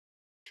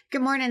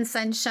Good morning,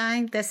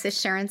 sunshine. This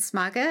is Sharon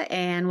Smaga,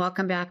 and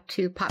welcome back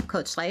to Pop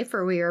Coach Life,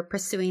 where we are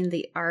pursuing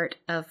the art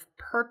of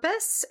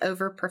purpose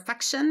over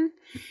perfection.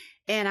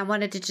 And I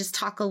wanted to just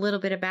talk a little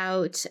bit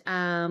about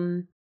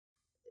that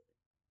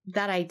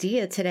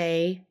idea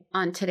today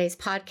on today's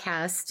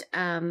podcast,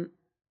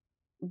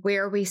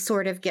 where we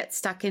sort of get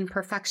stuck in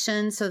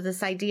perfection. So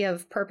this idea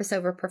of purpose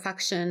over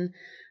perfection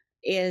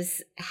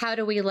is, how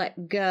do we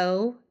let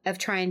go of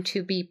trying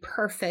to be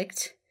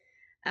perfect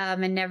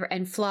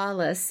and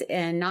flawless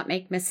and not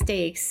make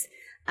mistakes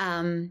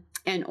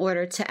in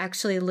order to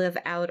actually live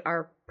out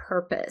our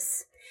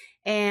purpose.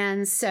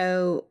 And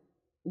so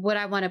what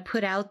I want to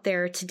put out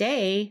there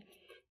today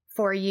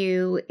for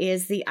you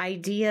is the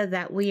idea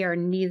that we are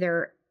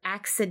neither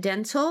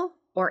accidental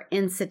or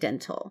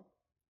incidental.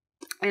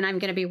 And I'm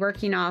going to be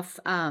working off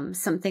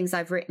some things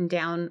I've written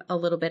down a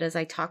little bit as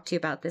I talk to you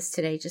about this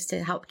today, just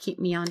to help keep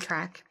me on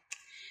track.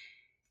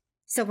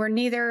 So we're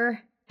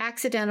neither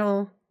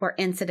accidental or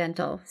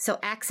incidental. So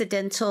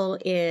accidental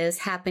is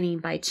happening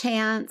by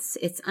chance.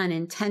 It's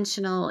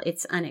unintentional.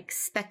 It's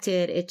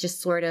unexpected. It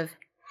just sort of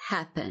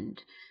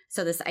happened.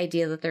 So this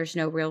idea that there's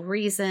no real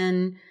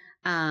reason,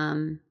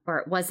 or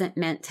it wasn't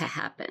meant to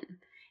happen.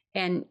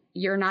 And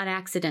you're not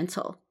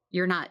accidental.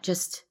 You're not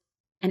just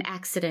an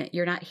accident.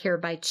 You're not here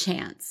by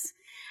chance.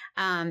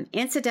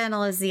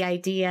 Incidental is the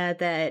idea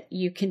that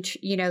you can,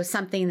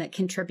 something that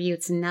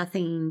contributes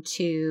nothing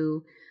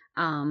to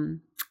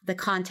the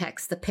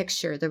context, the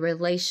picture, the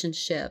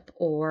relationship,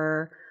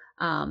 or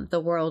the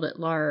world at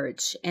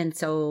large. And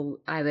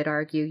so I would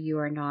argue you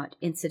are not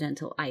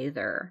incidental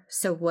either.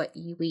 So what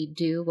we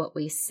do, what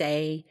we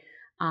say,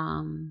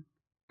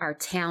 our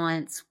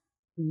talents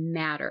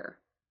matter.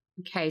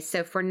 Okay, so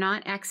if we're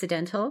not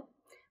accidental,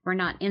 we're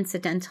not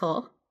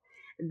incidental,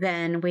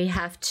 then we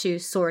have to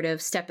sort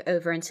of step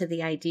over into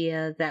the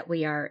idea that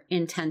we are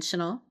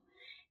intentional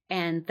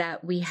and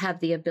that we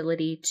have the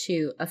ability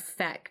to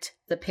affect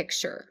the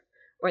picture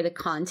or the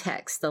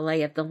context, the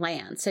lay of the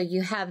land. So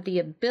you have the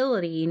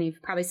ability, and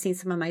you've probably seen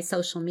some of my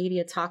social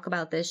media talk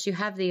about this, you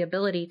have the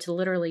ability to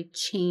literally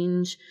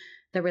change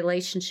the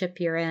relationship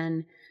you're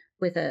in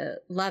with a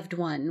loved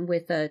one,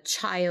 with a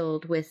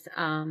child, with,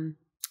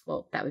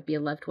 well, that would be a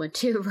loved one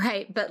too,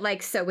 right?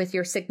 But so with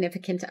your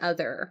significant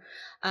other,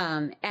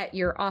 at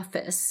your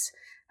office,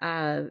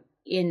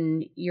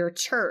 in your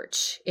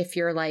church, if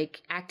you're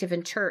active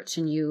in church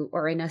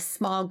or in a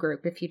small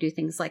group, if you do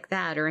things like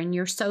that, or in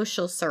your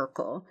social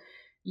circle,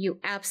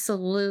 you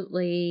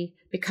absolutely,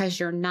 because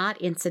you're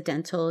not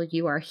incidental,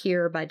 you are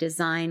here by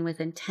design with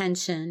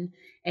intention,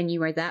 and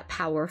you are that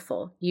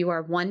powerful. You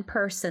are one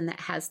person that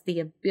has the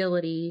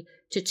ability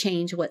to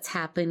change what's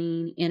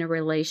happening in a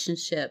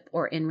relationship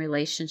or in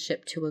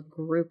relationship to a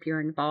group you're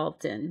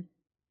involved in.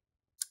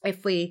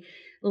 If we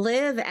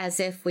live as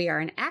if we are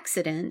an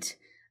accident,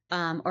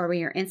 or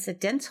we are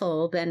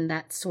incidental, then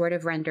that sort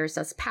of renders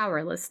us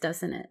powerless,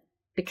 doesn't it?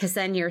 Because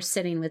then you're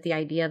sitting with the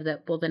idea of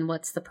that, well, then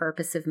what's the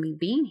purpose of me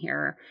being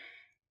here?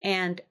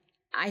 And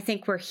I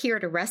think we're here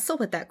to wrestle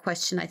with that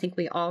question. I think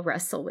we all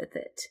wrestle with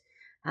it.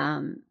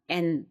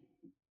 And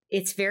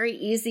it's very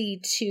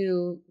easy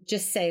to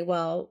just say,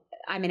 well,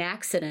 I'm an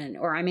accident,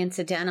 or I'm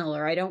incidental,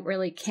 or I don't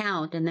really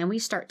count. And then we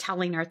start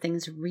telling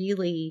ourselves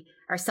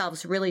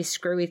really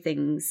screwy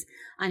things,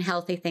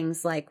 unhealthy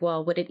things like,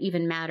 well, would it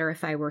even matter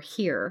if I were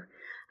here?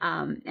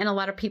 And a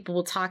lot of people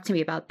will talk to me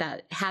about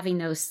that, having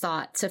those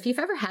thoughts. So if you've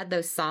ever had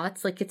those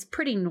thoughts, it's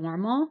pretty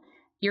normal.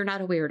 You're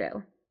not a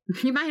weirdo.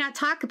 You might not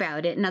talk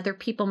about it and other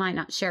people might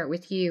not share it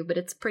with you, but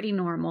it's pretty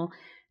normal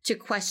to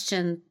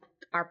question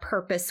our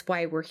purpose,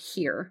 why we're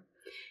here.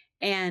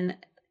 And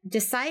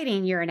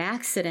deciding you're an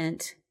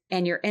accident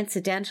and you're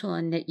incidental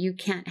and that you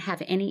can't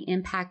have any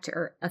impact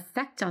or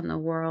effect on the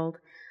world,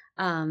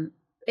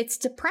 it's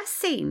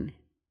depressing.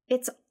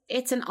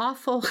 It's an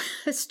awful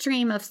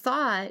stream of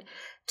thought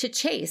to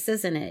chase,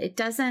 isn't it? It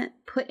doesn't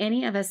put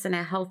any of us in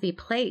a healthy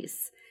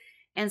place.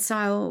 And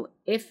so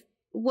if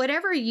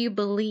whatever you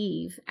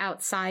believe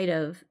outside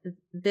of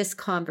this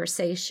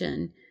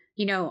conversation,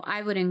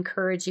 I would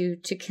encourage you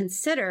to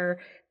consider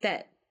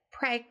that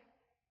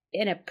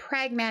in a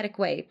pragmatic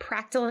way,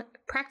 practical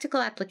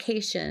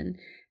application,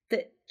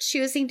 that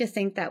choosing to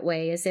think that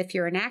way as if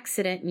you're an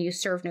accident and you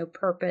serve no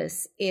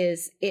purpose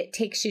it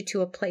takes you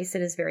to a place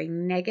that is very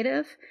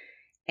negative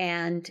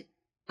and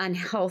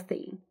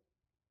unhealthy.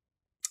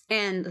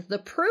 And the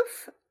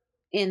proof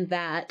in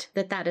that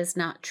is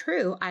not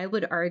true, I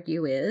would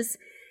argue, is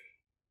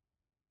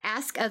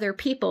ask other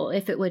people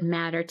if it would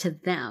matter to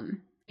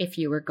them if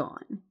you were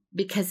gone,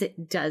 because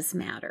it does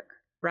matter,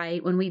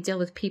 right? When we deal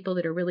with people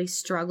that are really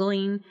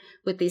struggling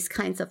with these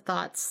kinds of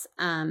thoughts,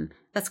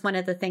 that's one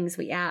of the things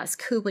we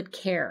ask. Who would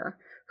care?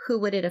 Who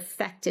would it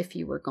affect if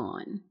you were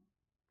gone?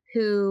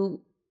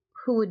 Who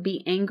would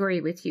be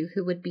angry with you?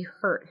 Who would be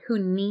hurt? Who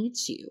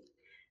needs you?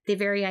 The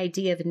very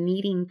idea of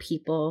needing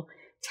people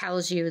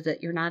tells you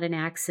that you're not an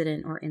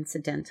accident or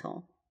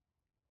incidental.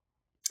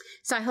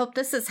 So I hope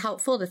this is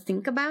helpful to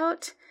think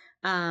about.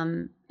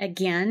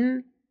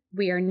 Again,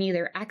 we are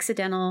neither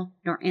accidental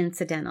nor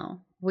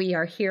incidental. We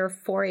are here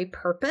for a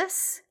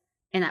purpose,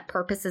 And that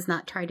purpose is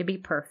not trying to be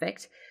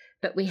perfect,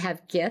 but we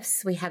have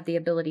gifts. We have the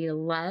ability to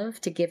love,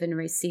 to give and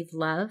receive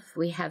love.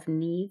 We have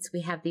needs.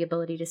 We have the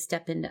ability to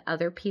step into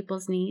other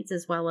people's needs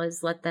as well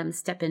as let them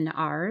step into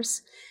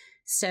ours.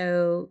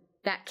 So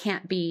that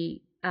can't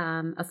be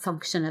a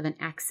function of an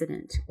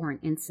accident or an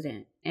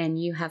incident.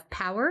 And you have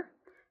power.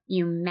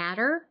 You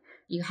matter.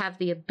 You have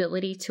the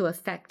ability to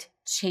affect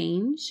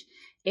change.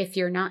 If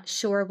you're not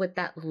sure what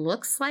that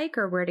looks like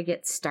or where to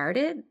get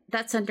started,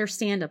 that's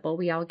understandable.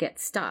 We all get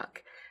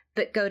stuck.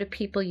 But go to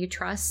people you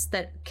trust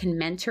that can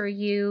mentor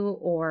you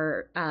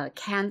or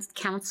can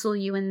counsel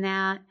you in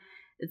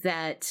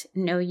that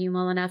know you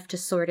well enough to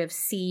sort of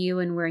see you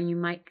and where you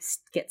might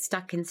get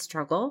stuck and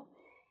struggle,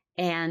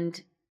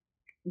 and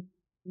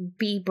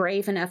be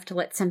brave enough to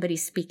let somebody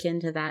speak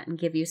into that and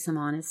give you some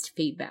honest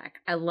feedback.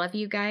 I love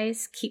you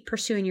guys. Keep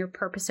pursuing your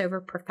purpose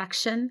over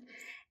perfection.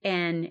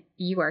 And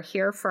you are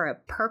here for a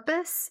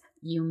purpose.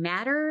 You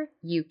matter,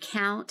 you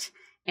count,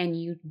 and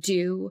you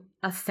do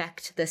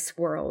affect this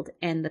world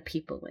and the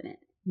people in it.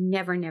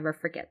 Never, never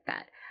forget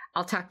that.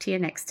 I'll talk to you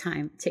next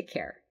time. Take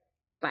care.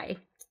 Bye.